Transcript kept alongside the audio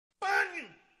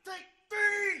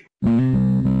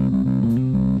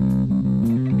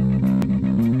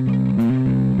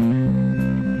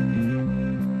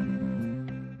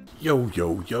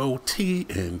Yo,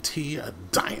 TNT,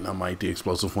 Dynamite, the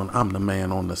explosive one. I'm the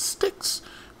man on the sticks.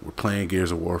 We're playing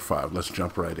Gears of War 5. Let's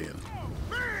jump right in.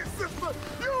 Man, sister,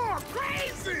 you're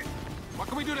crazy! What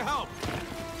can we do to help?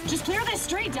 Just clear this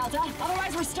street, Delta.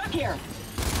 Otherwise, we're stuck here.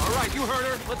 All right, you heard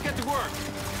her. Let's get to work.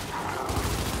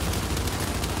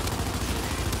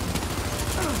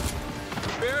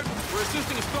 Baird, we're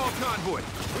assisting a stalled convoy.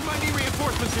 We might need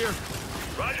reinforcements here.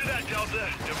 Roger that, Delta.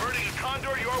 Diverting a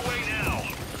Condor your way now.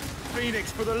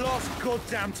 Phoenix, for the last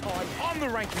goddamn time, I'm the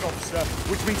ranking officer,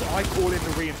 which means I call in the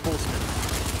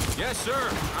reinforcements. Yes,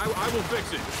 sir. I will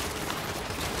fix it.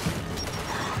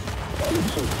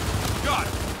 Got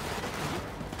it.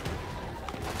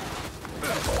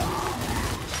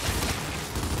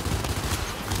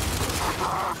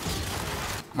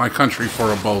 My country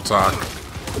for a Boltok.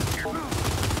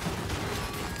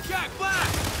 Jack Black!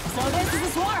 So this is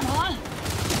a swarm, huh?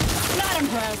 Not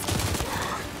impressed.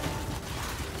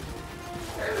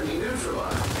 Enemy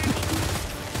neutralized.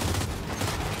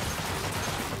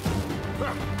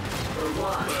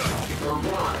 For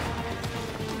one.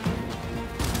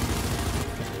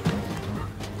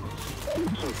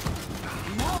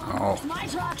 No, Oh. it's my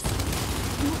trucks.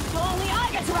 Only I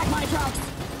get to wreck my trucks.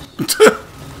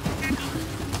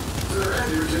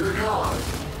 Surrender to the cause.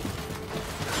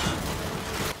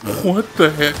 What the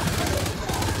heck?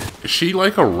 Is she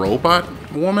like a robot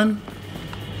woman?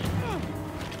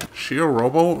 She a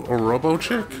robo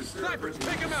chick? Snipers,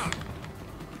 take him out!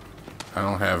 I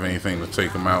don't have anything to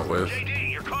take him out with.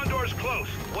 JD, your Condor's close.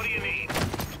 What do you need?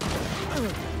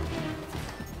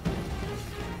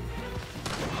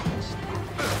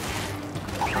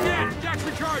 Yeah, Jack's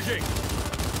recharging!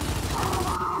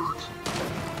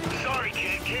 Sorry,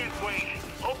 kid. Can't wait.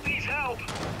 Hope these help.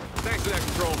 Thanks for that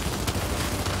control.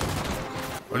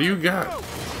 What do you got?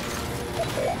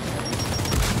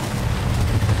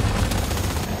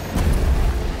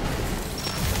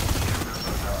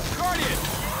 Guardian!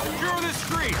 Secure this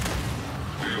street!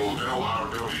 We will do our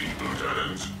duty,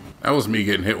 Lieutenant. That was me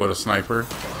getting hit with a sniper.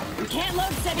 We can't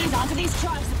load civvies onto these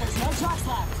trucks if there's no trucks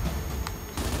left.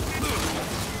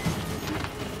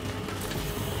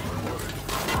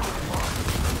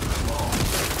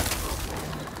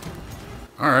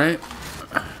 Alright.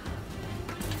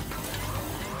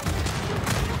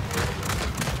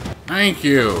 Thank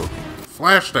you.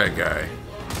 Flash that guy.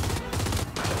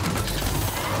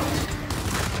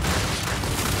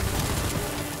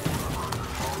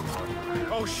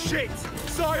 Oh shit!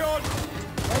 Scion!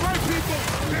 Alright, people!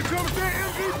 Here comes their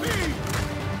MVP!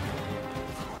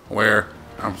 Where?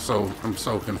 I'm so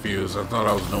confused. I thought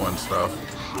I was doing stuff.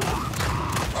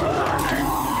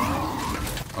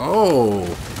 Oh.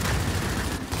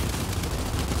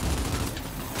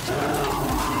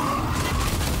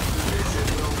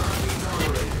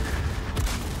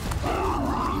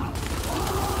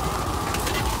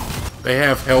 They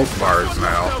have health bars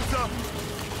now.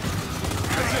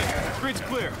 That's it. Street's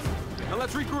clear. Now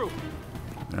let's regroup.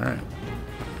 Alright.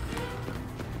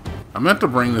 I meant to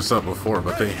bring this up before,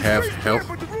 but they have health.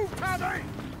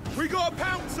 We got a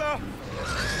pouncer!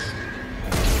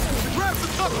 Grab the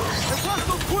cover and blast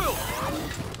those quills!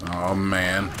 Oh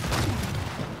man.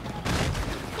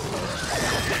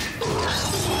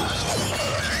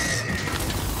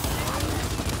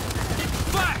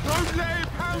 Back! Don't let him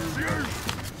pounce you!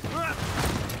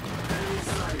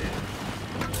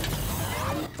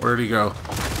 Where'd he go?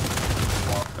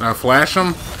 Can I flash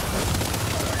him?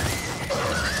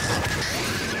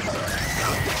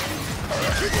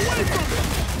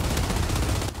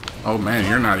 Oh man,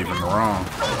 you're not even wrong.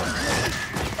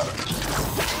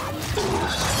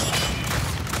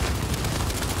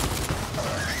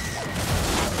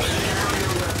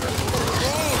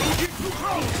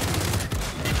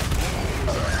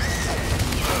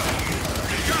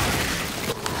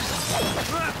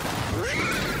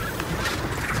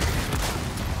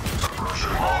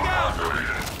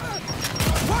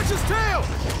 Watch his tail!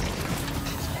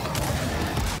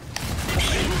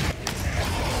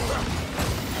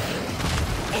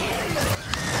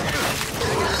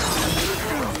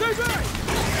 Stay back!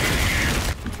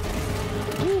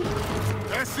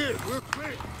 That's it, we're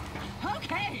clear.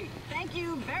 Okay, thank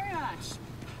you very much.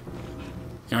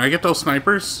 Can I get those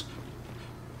snipers?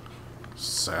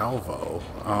 Salvo.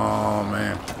 Oh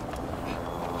man.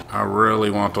 I really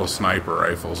want those sniper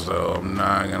rifles though, I'm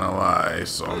not gonna lie,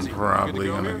 so I'm probably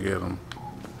gonna get them.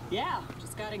 Yeah,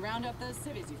 just gotta round up those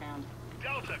civvies you found.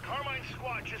 Delta, Carmine's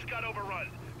squad just got overrun.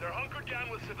 They're hunkered down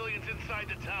with civilians inside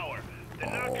the tower. They're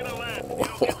not gonna land if you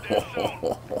don't get there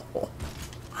soon.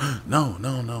 No,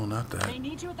 no, no, not that. They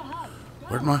need you at the hub. Go.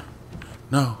 Where'd my...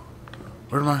 No.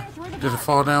 Where'd my... Through the Did it hub.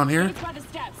 fall down here? It's by the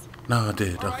steps. No, it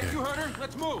did. All right, Okay. you heard her.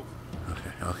 Let's move.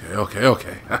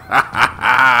 Okay.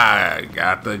 I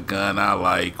got the gun I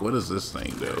like. What does this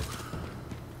thing do?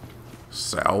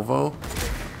 Salvo?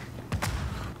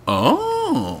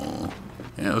 Oh.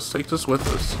 Yeah, let's take this with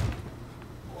us.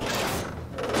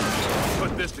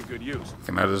 Put this to good use.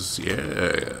 Can I just...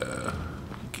 Yeah.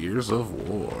 Gears of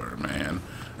War, man.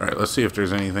 Alright, let's see if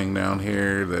there's anything down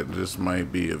here that just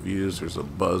might be of use. There's a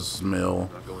buzz mill.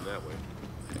 Not going that way.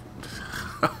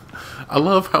 I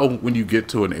love how when you get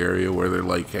to an area where they're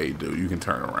like, hey, dude, you can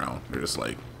turn around. They're just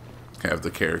like, have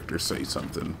the character say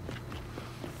something.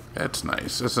 That's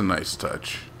nice. That's a nice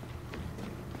touch.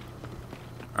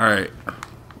 Alright.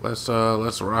 Let's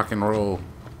rock and roll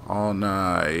all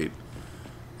night.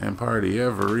 And party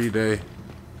every day.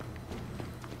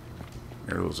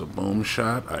 There was a boom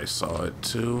shot. I saw it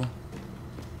too.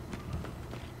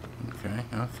 Okay.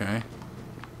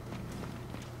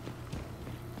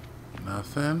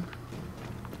 Nothing.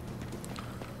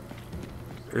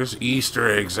 There's Easter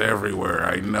eggs everywhere.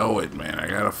 I know it, man. I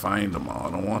gotta find them all.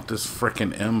 I don't want this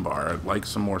frickin' M-bar. I'd like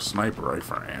some more sniper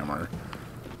rifle ammo,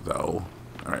 though.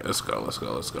 Alright, let's go.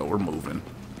 We're moving.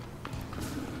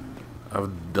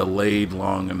 I've delayed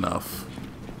long enough.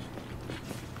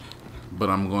 But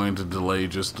I'm going to delay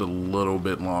just a little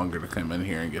bit longer to come in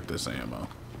here and get this ammo.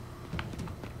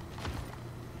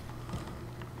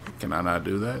 Can I not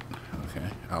do that? Okay,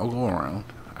 I'll go around.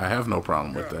 I have no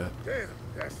problem with that. Damn,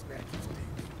 that snack is deep.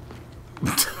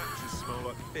 Just smell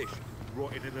like fish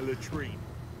rotting in a latrine.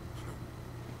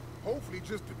 Hopefully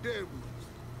just the dead ones.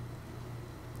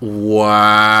 Wow.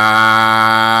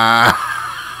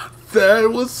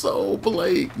 That was so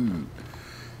blatant.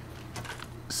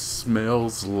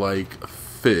 Smells like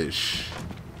fish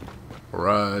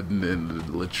rotting in the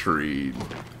latrine.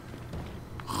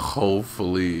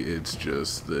 Hopefully it's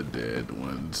just the dead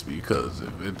ones, because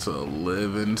if it's a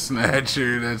living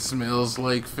snatcher that smells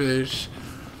like fish,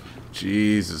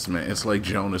 Jesus, man, it's like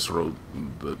Jonas wrote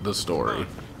the story.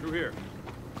 Through here.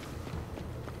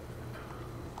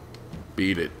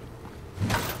 Beat it.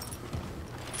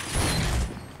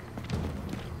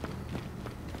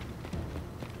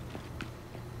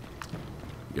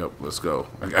 Yep, let's go.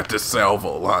 I got this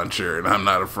salvo launcher and I'm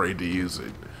not afraid to use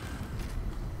it.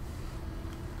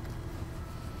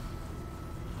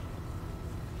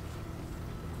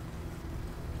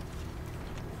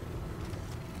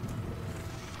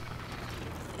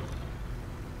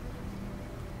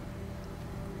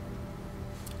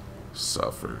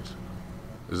 Suffered.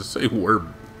 Does it say we're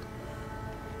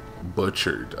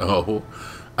butchered? Oh,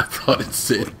 I thought it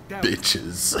said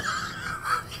bitches.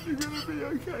 You gonna be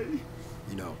okay?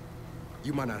 You know,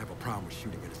 you might not have a problem with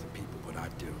shooting innocent people, but I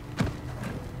do.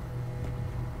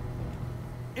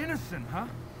 Innocent, huh?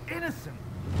 Innocent.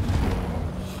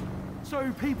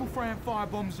 So people throwing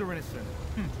firebombs are innocent.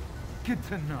 Good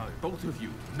to know. Both of you,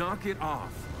 knock it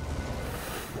off.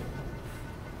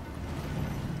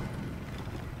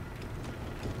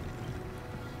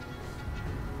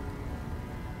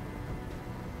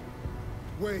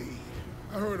 Wait,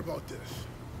 I heard about this.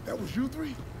 That was you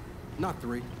three? Not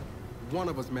three. One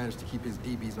of us managed to keep his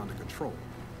DBs under control.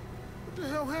 What the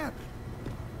hell happened?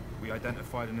 We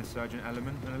identified an insurgent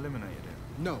element and eliminated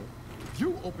it. No,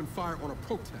 you opened fire on a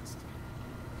protest.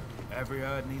 Every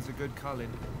herd needs a good culling.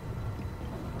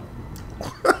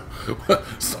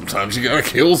 Sometimes you gotta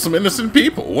kill some innocent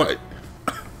people. What?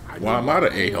 Why am I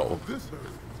the a-hole? This hurt.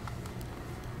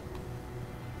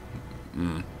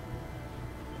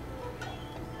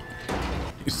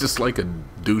 He's just like a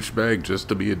douchebag just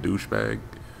to be a douchebag.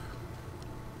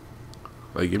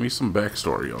 Like, give me some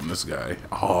backstory on this guy.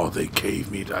 Oh, they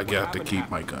gave me. I got to keep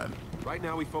my gun. Right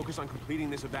now we focus on completing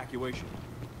this evacuation.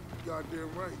 Goddamn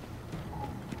right.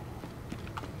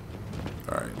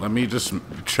 Alright, let me just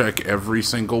check every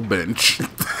single bench.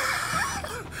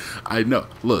 I know.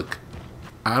 Look,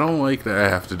 I don't like that I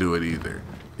have to do it either.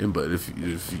 But if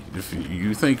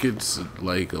you think it's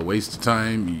like a waste of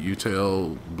time, you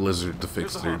tell Blizzard to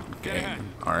fix their game.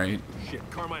 Alright? Shit,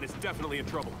 Carmine is definitely in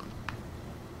trouble.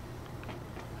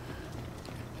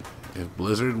 If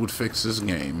Blizzard would fix this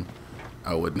game,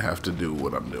 I wouldn't have to do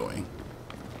what I'm doing.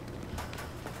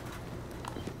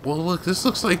 Well, look, this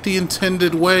looks like the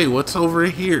intended way. What's over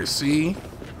here? See?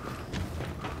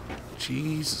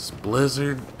 Jesus,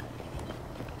 Blizzard.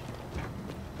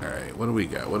 Alright, what do we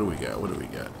got? What do we got? What do we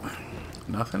got?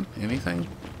 Nothing? Anything?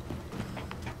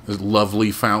 This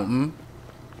lovely fountain.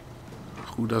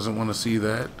 Who doesn't want to see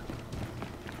that?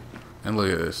 And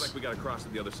look at Looks this. like we gotta cross to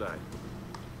the other side.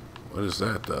 What is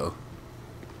that, though?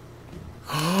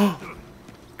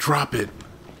 Drop it.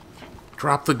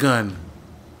 Drop the gun.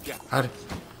 How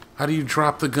do you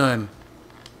drop the gun?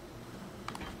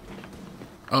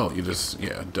 Oh, you just,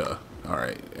 yeah, duh.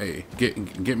 Alright, hey,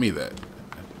 get me that.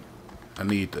 I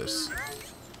need this.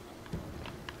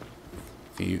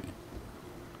 Can you...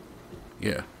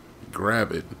 Yeah,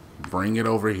 grab it. Bring it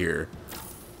over here.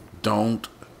 Don't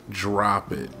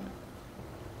drop it.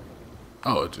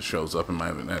 Oh, it just shows up in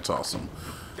my... That's awesome.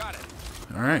 Got it.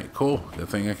 Alright, cool. Good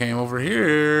thing I came over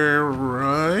here,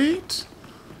 right?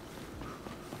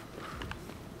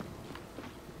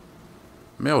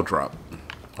 Mail drop.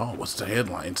 Oh, what's the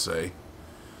headline say?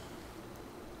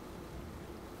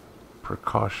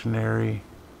 Precautionary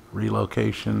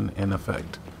relocation in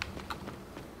effect.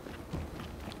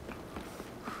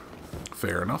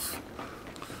 Fair enough.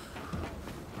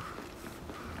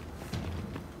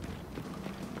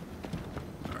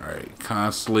 Alright,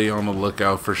 constantly on the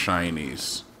lookout for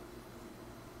shinies.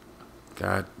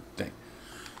 God dang.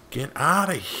 Get out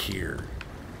of here.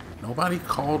 Nobody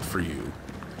called for you.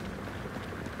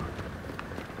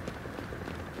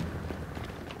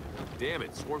 Damn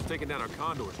it, Swarm's taking down our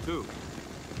condors, too.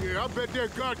 Yeah, I bet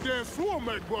that goddamn swarm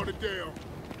mate brought it down.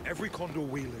 Every condor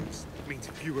we lose means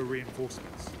fewer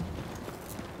reinforcements.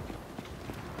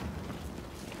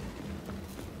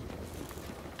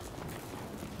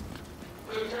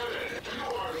 Lieutenant, you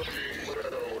are looking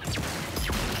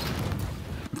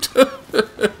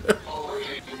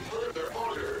awaiting further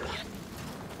orders.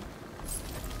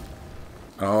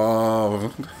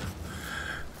 Oh,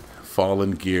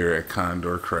 fallen gear at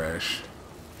Condor crash.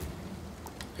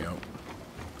 Yep.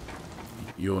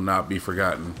 You will not be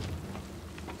forgotten.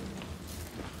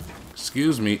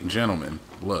 Excuse me, gentlemen.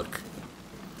 Look,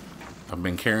 I've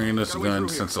been carrying this gun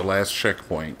since the last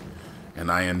checkpoint, and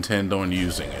I intend on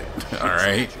using it. All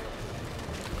right.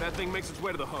 If that thing makes its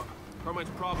way to the hub, Carmine's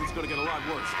problem's gonna get a lot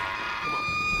worse. Come on.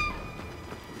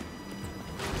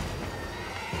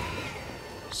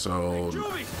 So.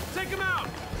 Juvie, take him out.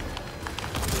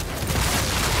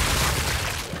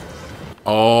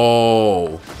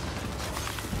 Oh.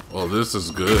 Well, this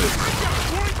is good.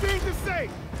 One thing to say.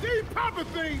 These papa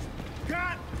things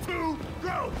got to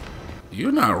go.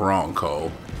 You're not wrong,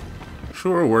 Cole.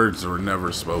 Sure words were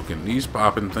never spoken. These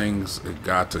popping things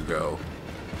got to go.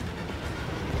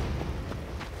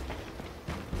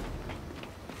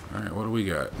 Alright, what do we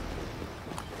got?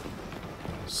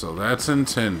 So that's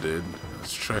intended.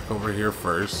 Let's check over here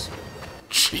first.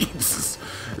 Jesus.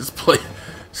 This place...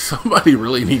 Somebody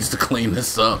really needs to clean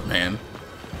this up, man.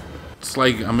 It's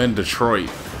like I'm in Detroit.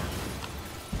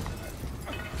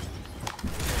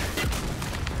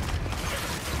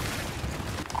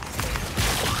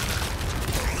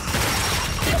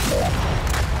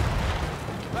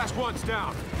 Last one's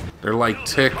down. They're like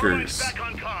tickers. Back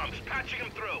on comms, patching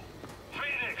him through.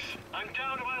 Phoenix, I'm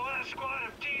down to my last squad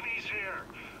of DBs here.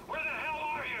 Where the hell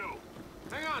are you?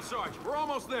 Hang on, Sarge. We're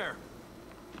almost there.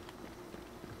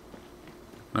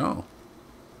 No.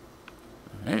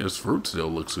 Hey, this fruit still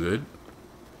looks good.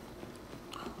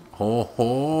 Ho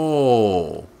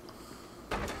ho!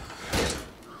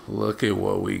 Look at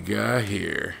what we got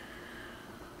here.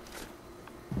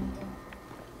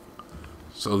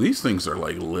 So these things are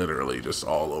like literally just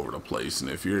all over the place, and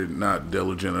if you're not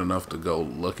diligent enough to go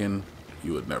looking,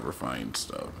 you would never find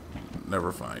stuff.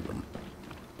 Never find them.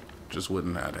 Just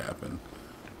wouldn't that happen.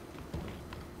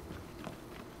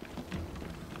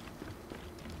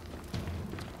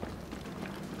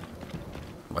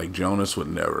 Like, Jonas would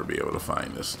never be able to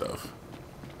find this stuff.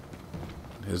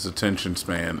 His attention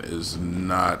span is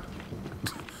not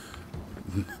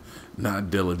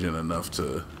diligent enough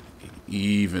to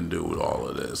even do all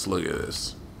of this. Look at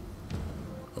this.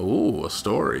 Ooh, a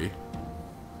story.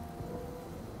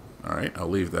 Alright, I'll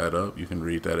leave that up. You can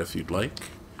read that if you'd like.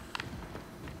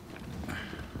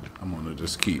 I'm gonna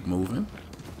just keep moving.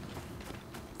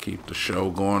 Keep the show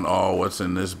going. Oh, what's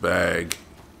in this bag?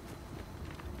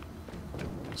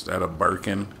 Is that a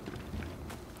Birkin?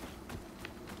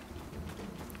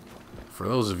 For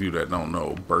those of you that don't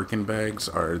know, Birkin bags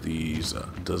are these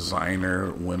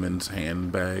designer women's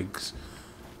handbags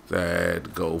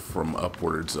that go from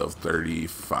upwards of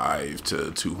 $35,000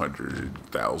 to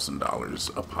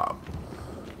 $200,000 a pop.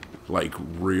 Like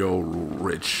real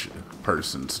rich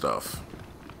person stuff.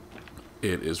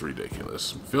 It is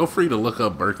ridiculous. Feel free to look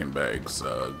up Birkin bags.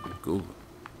 Google.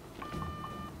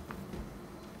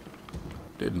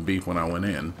 Didn't beep when I went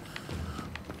in.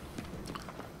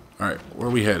 Alright,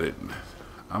 where we headed?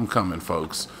 I'm coming,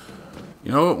 folks.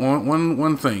 You know,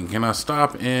 one thing. Can I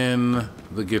stop in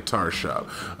the guitar shop?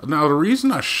 Now, the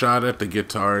reason I shot at the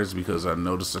guitar is because I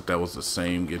noticed that was the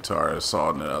same guitar I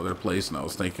saw in the other place, and I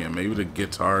was thinking maybe the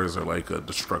guitars are like a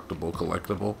destructible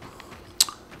collectible.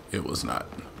 It was not.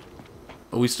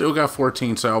 But we still got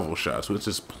 14 salvo shots, which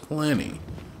is plenty.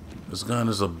 This gun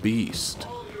is a beast.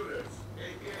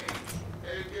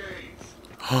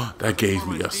 That gave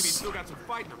me a... Still got some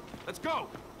fight in them. Let's go.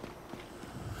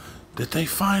 Did they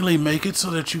finally make it so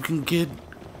that you can get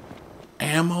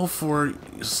ammo for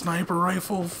a sniper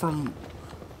rifle from...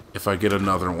 If I get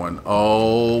another one.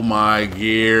 Oh my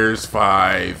Gears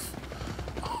 5.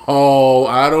 Oh,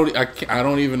 I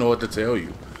don't even know what to tell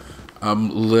you. I'm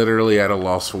literally at a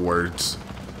loss for words.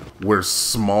 Where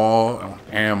small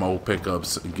ammo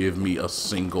pickups give me a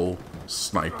single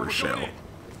sniper shell.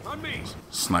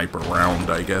 Sniper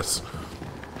round, I guess.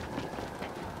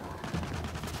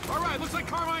 Alright, looks like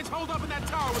Carmine's holed up in that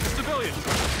tower with the civilians.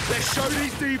 Let's show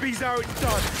these DBs how it's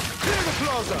done. Clear the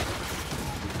plaza.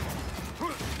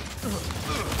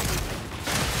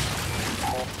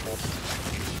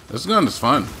 This gun is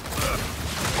fun.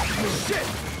 Shit!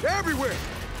 They're everywhere!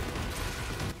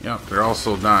 Yeah, they're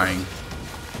also dying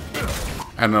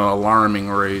at an alarming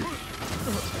rate. Take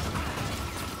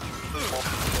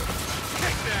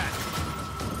that!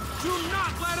 Do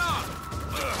not let up!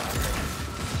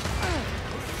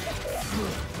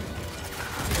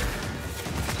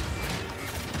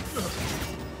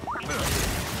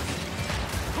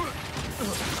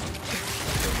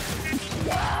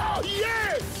 Wow,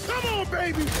 yeah! Come on,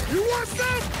 baby! You want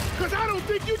some? Because I don't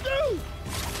think you do!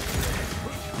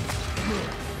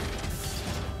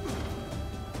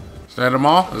 Is that them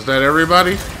all? Is that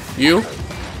everybody? You?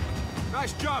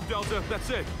 Nice job, Delta. That's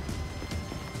it.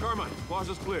 Carmine,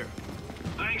 plaza's clear.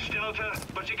 Thanks, Delta,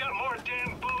 but you got more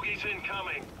damn bogeys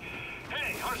incoming.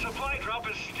 Hey, our supply drop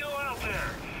is still out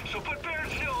there, so put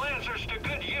Barrett Steel Lancers to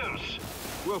good use.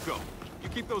 Wilco, you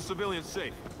keep those civilians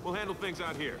safe. We'll handle things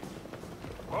out here.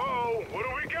 Oh, what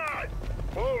do we got?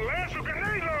 Oh, Lancer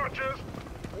grenade launchers?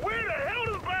 Where the hell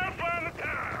does Bob find the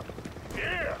time?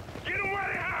 Yeah, get them while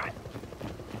they're hot.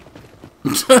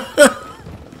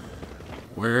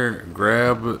 Where?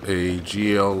 Grab a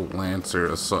GL Lancer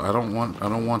assault. I don't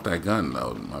want that gun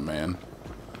though, my man.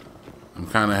 I'm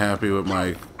kind of happy with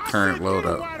my current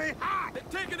loadout. They're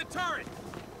taking the turret.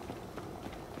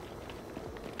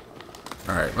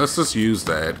 All right, let's just use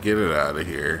that. Get it out of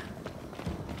here.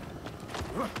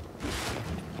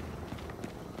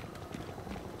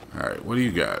 All right, what do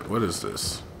you got? What is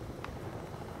this?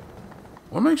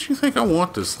 What makes you think I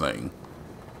want this thing?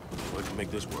 We can make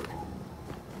this work.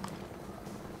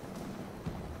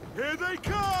 Here they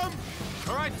come!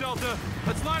 All right, Delta,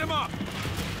 let's line them up.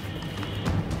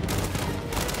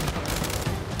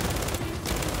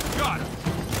 Got it.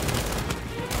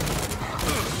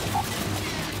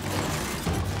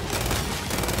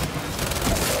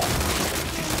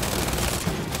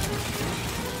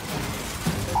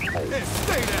 Hey,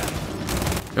 stay there!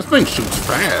 This thing shoots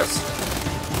fast.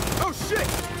 Oh shit!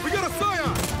 We got a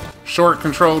Scion! Short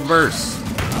controlled burst.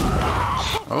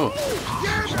 Oh.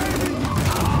 Yeah, baby!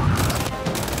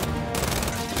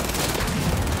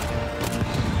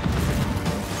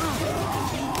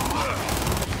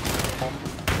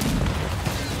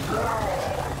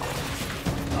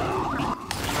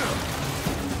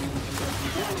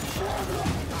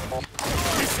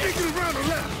 He's sneaking around the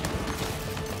left!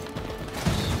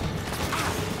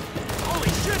 Holy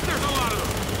shit, there's a lot of them.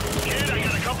 Kid, I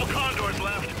got a couple condors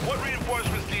left. What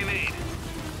reinforcements do you need?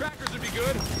 Trackers would be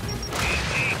good.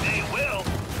 They will.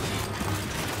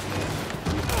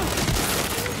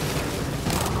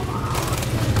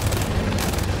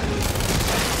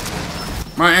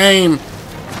 My aim.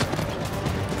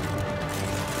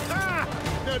 Ah!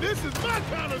 Now this is my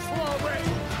kind of soiree!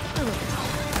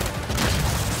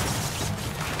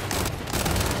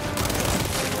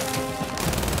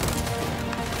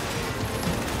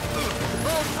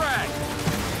 Roll frag!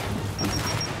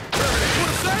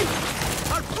 Wanna say?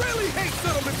 I really hate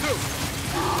settlement too!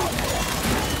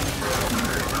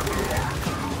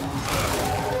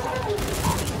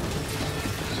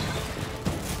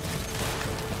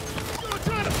 You're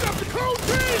trying to stop the cold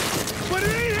team, but it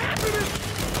ain't happening!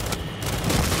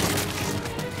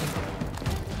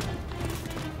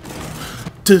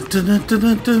 Dun, dun, dun, dun,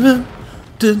 dun, dun,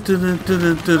 dun, dun, dun,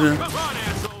 dun, dun, dun. Come on,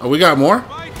 asshole. Oh, we got more?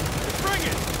 Fight. Bring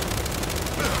it.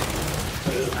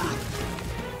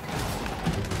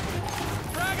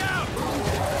 Frag out.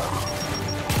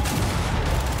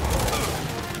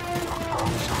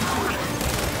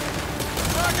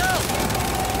 Frag out.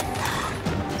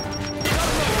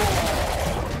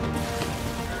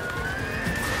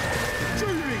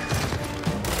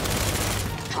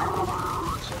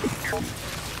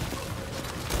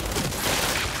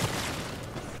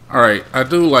 Alright, I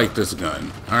do like this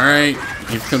gun. Alright?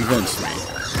 You've convinced me.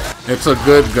 It's a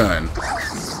good gun.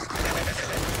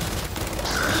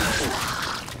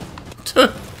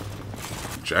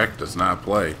 Jack does not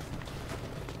play.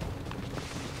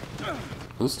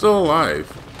 Who's still alive?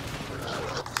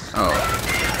 Oh.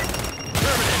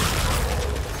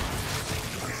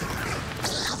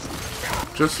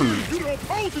 Just some... You the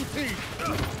opposing team!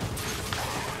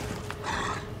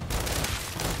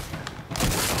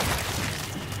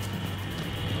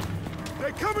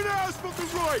 They're coming at us from the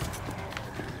right!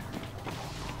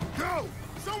 Go!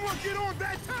 Someone get on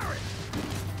that turret!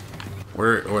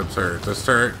 Where? What turret? This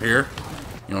turret here?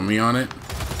 You want me on it?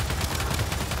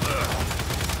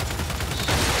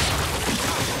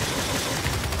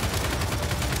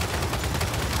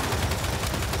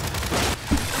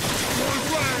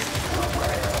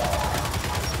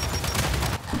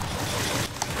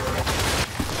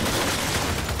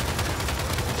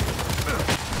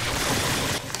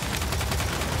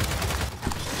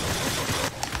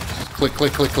 Click,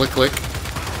 click, click, click, click.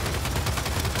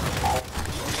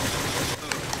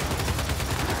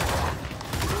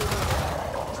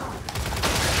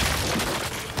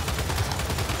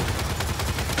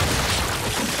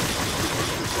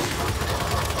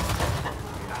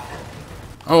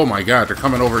 Oh my god, they're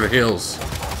coming over the hills.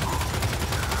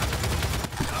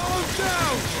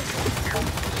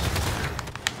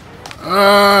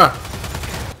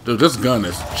 Dude, this gun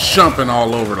is jumping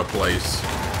all over the place.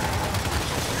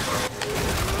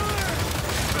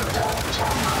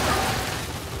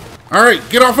 Alright,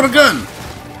 get off of the gun!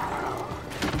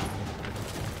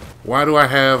 Why do I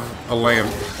have a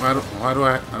lance? Why do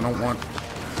I don't want...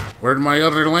 Where did my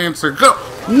other lancer go?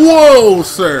 Whoa,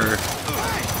 sir!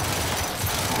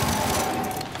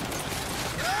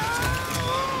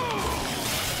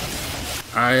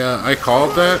 I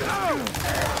called that?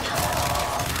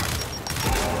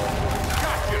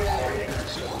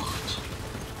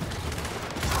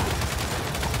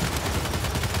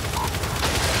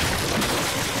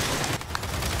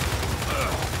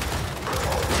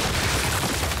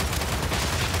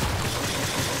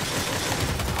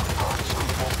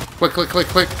 Click, click, click,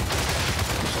 click.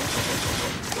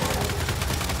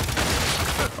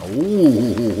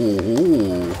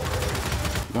 Ooh.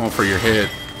 Going for your head.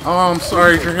 Oh, I'm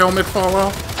sorry. Did your helmet fall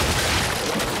off?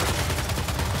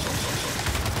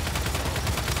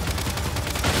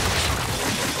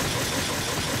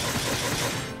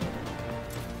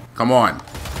 Come on.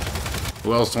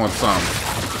 Who else wants some?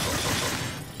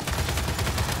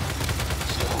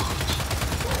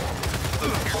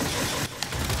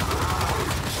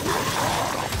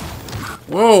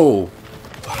 Whoa!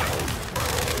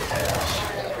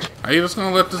 Are you just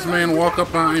gonna let this man walk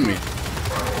up behind me?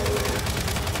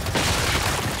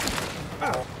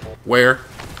 Where?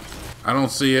 I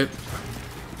don't see it.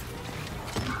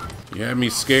 You had me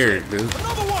scared, dude.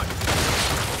 Another one!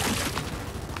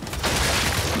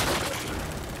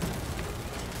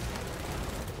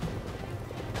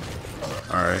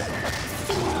 Alright.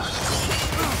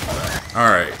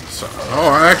 Alright, so... Oh,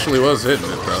 I actually was hitting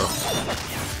it, though.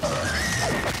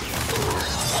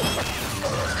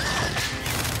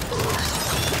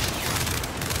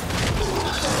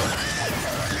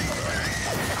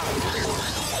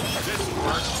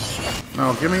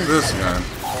 No, give me this gun.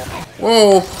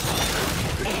 Whoa!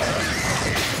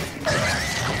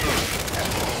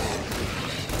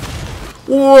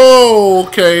 Whoa!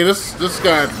 Okay, this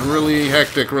got really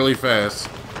hectic really fast.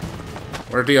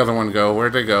 Where'd the other one go?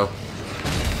 Where'd they go?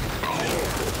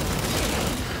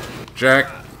 Jack,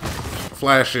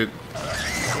 flash it.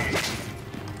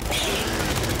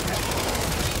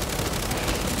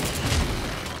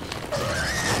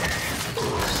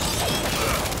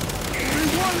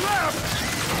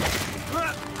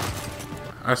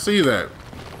 I see that.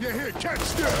 Yeah, here, catch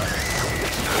this.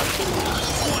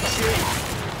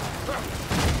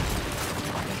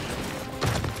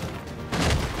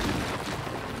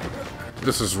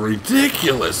 This is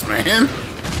ridiculous, man.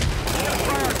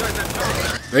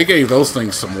 They gave those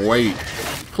things some weight.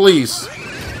 Please.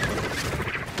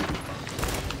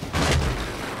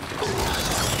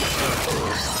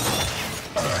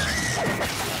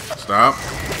 Stop.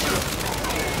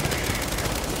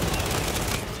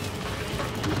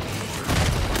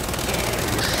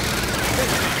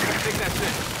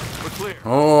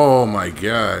 Oh my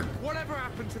god. Whatever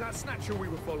happened to that snatcher we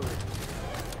were following?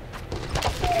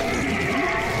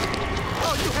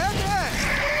 Oh, you had that!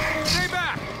 Stay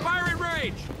back! Fire at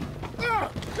range! Ah,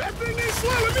 that thing ain't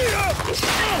slowing me up! Oh,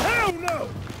 hell no!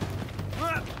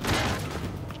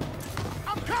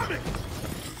 I'm coming!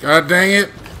 God dang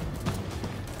it.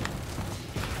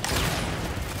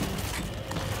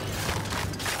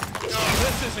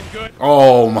 good.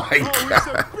 Oh my Oh, it's god.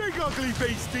 a big ugly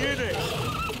beastie, isn't it?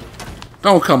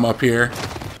 Don't come up here.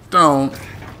 Don't.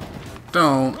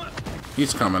 Don't.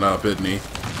 He's coming up, isn't he?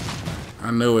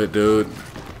 I knew it, dude.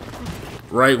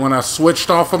 Right when I switched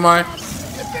off of my... You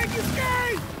think you're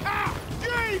scary? Ah,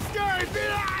 you ain't scary,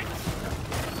 bitch!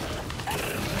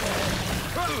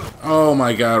 Oh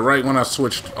my god, right when I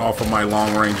switched off of my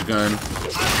long-range gun.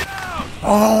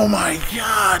 Oh my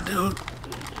god, dude.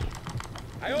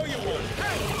 I owe you one.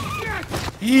 Hey, shit!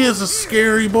 He is a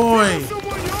scary boy.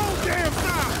 Someone your own damn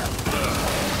size!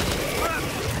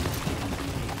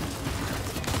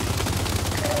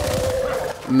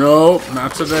 Nope,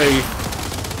 not today.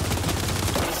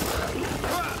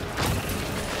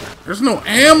 There's no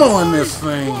ammo in this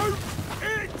thing. Won't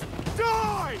it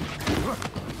die?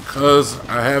 Because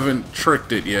I haven't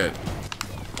tricked it yet.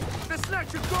 Let's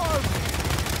let you go!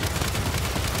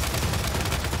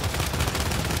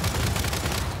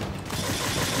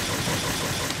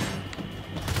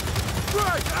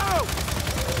 Right, out!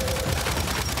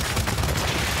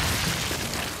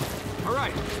 All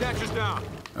right, Snatcher's down.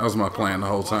 That was my plan the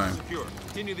whole time. Secure.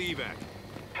 Continue the evac.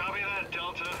 Copy that,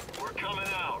 Delta. We're coming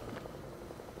out.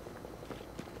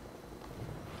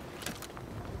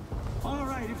 All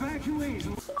right,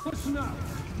 evacuation. Listen up.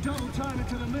 Double time it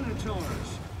to the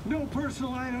Minotaurs. No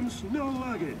personal items, no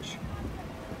luggage.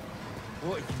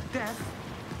 What, death?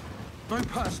 No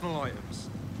personal items.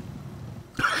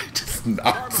 Just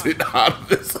knocks it out of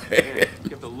his head.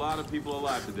 Kept a lot of people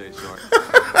alive today, Shark.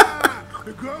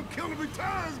 The grub killer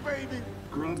returns, baby!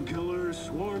 Grub killer,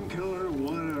 swarm killer,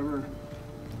 whatever.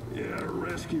 Yeah,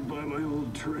 rescued by my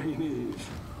old trainees.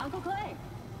 Uncle Clay.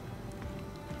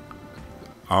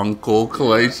 Uncle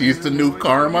Clay, she's the new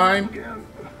Carmine. Again.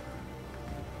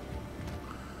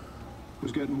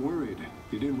 Was getting worried.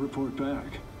 You didn't report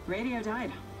back. Radio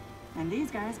died. And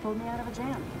these guys pulled me out of a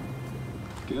jam.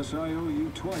 Guess I owe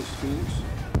you twice, Phoenix.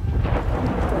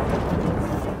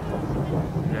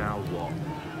 Now what?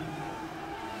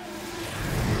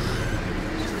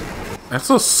 That's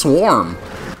a swarm.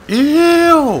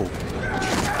 Ew.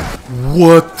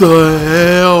 What the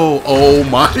hell? Oh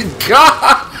my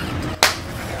god.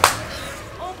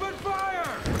 Open fire!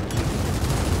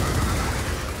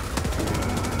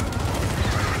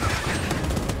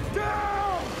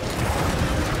 Down!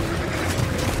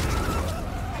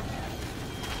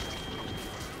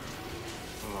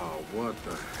 Oh, what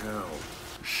the hell?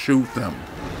 Shoot them.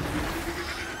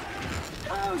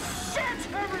 Oh shit!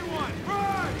 Everyone,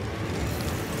 run!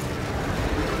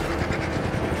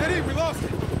 Eddie, we lost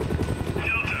it!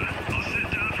 Delta, I'll sit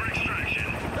down for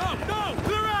extraction. No, no!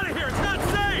 Clear out of here! It's not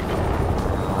safe!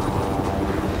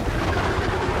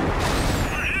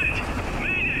 We're hit!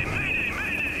 Mayday, mayday,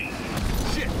 mayday!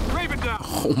 Shit, Raven down.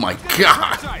 Oh my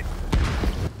god.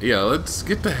 Yeah, let's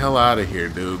get the hell out of here,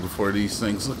 dude, before these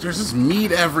things... Look, there's this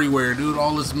meat everywhere, dude.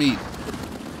 All this meat.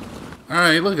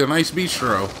 Alright, look, a nice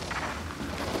bistro.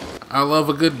 I love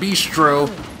a good bistro.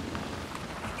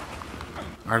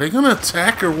 Are they gonna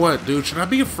attack or what, dude? Should I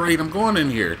be afraid? I'm going in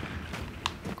here.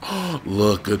 Oh,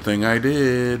 look, good thing I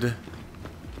did.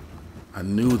 I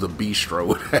knew the bistro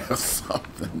would have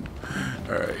something.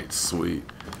 Alright, sweet.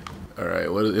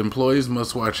 Alright, what employees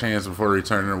must wash hands before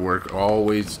returning to work.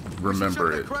 Always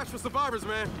remember it. Crash for survivors,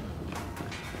 man.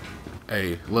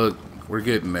 Hey, look, we're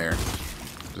getting there.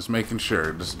 Just making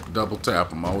sure. Just double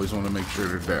tap them. Always want to make sure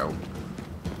they're down.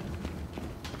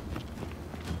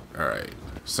 Alright.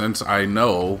 Since I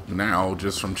know now,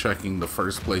 just from checking the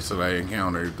first place that I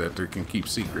encountered, that there can keep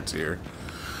secrets here.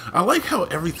 I like how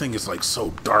everything is like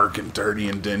so dark and dirty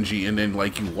and dingy, and then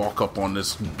like you walk up on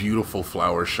this beautiful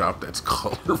flower shop that's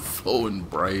colorful and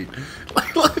bright.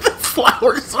 Like the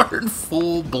flowers are in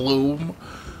full bloom.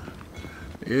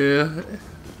 Yeah.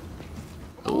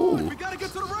 Ooh. We gotta get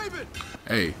to the Raven.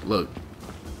 Hey, look,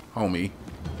 homie.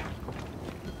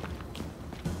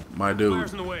 My dude.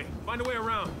 Fire's in the way. Find a way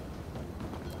around.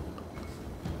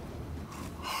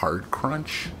 Hard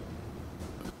Crunch?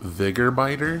 Vigor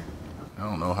Biter? I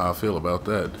don't know how I feel about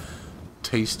that.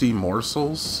 Tasty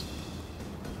Morsels?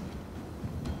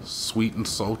 Sweet and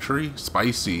sultry?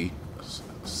 Spicy?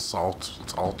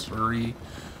 Saltery?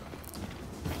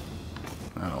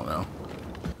 I don't know.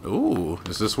 Ooh,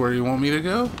 is this where you want me to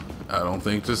go? I don't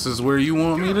think this is where you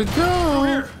want me to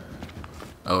go.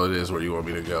 Oh, it is where you want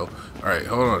me to go. Alright,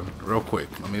 hold on real quick.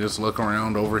 Let me just look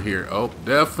around over here. Oh,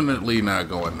 definitely not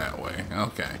going that way.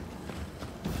 Okay.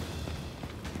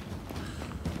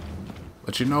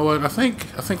 But you know what? I think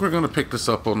we're going to pick this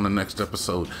up on the next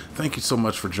episode. Thank you so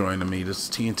much for joining me. This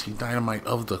is TNT Dynamite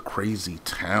of the Crazy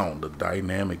Town, the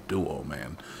dynamic duo,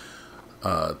 man.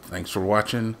 Thanks for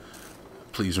watching.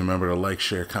 Please remember to like,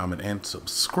 share, comment, and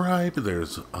subscribe.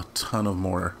 There's a ton of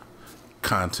more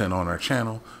content on our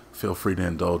channel. Feel free to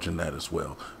indulge in that as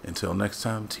well. Until next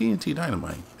time, TNT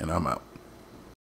Dynamite, and I'm out.